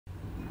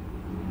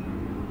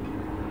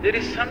There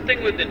is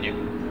something within you,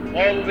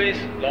 always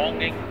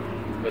longing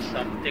for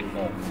something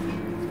more.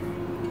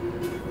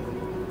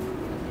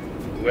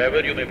 Whoever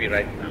you may be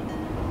right now,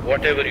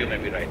 whatever you may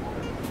be right now.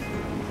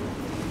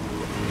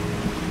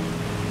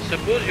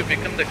 Suppose you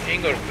become the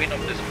king or queen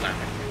of this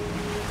planet.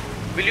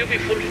 Will you be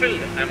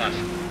fulfilled, I'm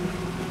asking?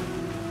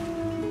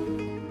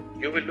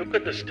 You will look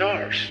at the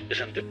stars,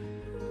 isn't it?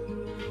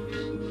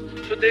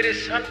 So there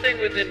is something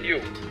within you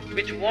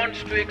which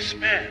wants to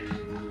expand.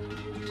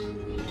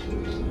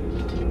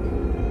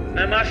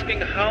 I'm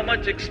asking how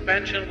much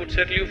expansion would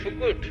settle you for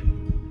good?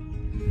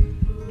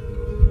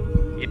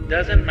 It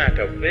doesn't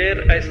matter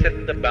where I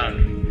set the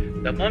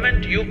boundary. The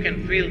moment you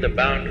can feel the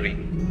boundary,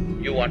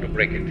 you want to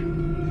break it.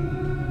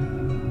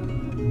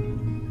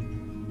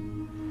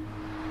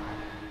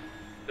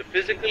 The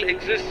physical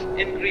exists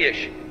in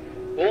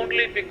creation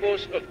only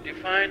because of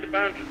defined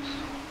boundaries.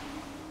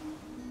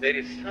 There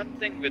is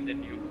something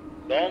within you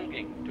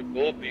longing to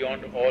go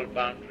beyond all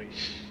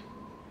boundaries.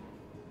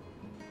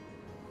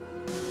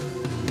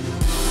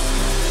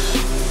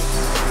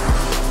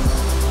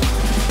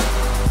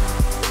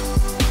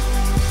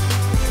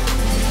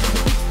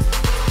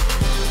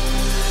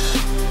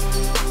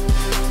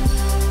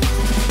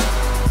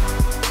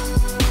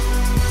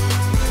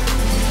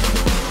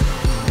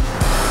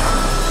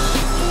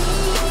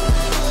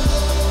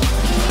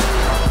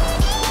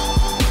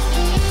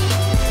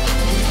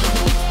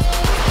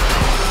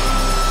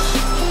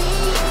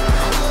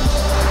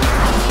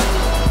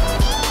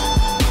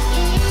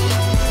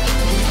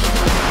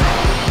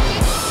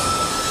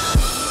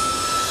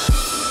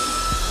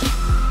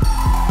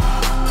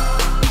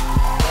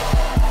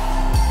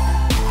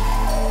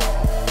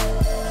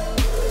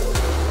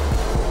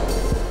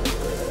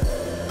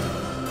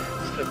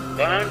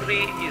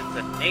 Boundary is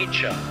the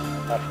nature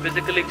of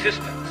physical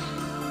existence.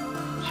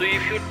 So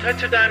if you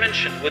touch a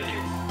dimension with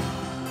you,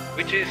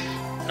 which is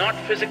not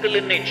physical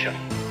in nature,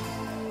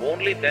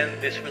 only then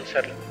this will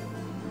settle.